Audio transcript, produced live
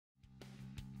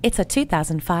It's a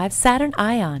 2005 Saturn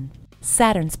ION.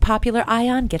 Saturn's popular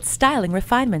ION gets styling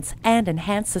refinements and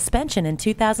enhanced suspension in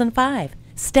 2005.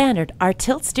 Standard are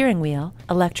tilt steering wheel,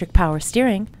 electric power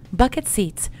steering, bucket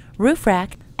seats, roof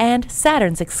rack, and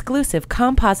Saturn's exclusive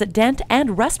composite dent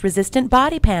and rust-resistant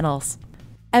body panels.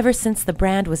 Ever since the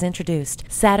brand was introduced,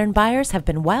 Saturn buyers have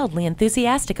been wildly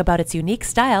enthusiastic about its unique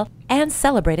style and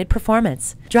celebrated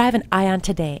performance. Drive an ION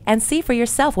today and see for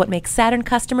yourself what makes Saturn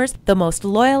customers the most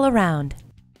loyal around.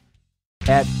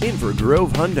 At Inver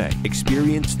Grove Hyundai,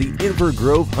 experience the Inver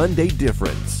Grove Hyundai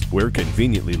difference. We're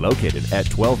conveniently located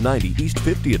at 1290 East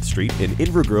 50th Street in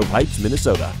Inver Grove Heights,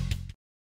 Minnesota.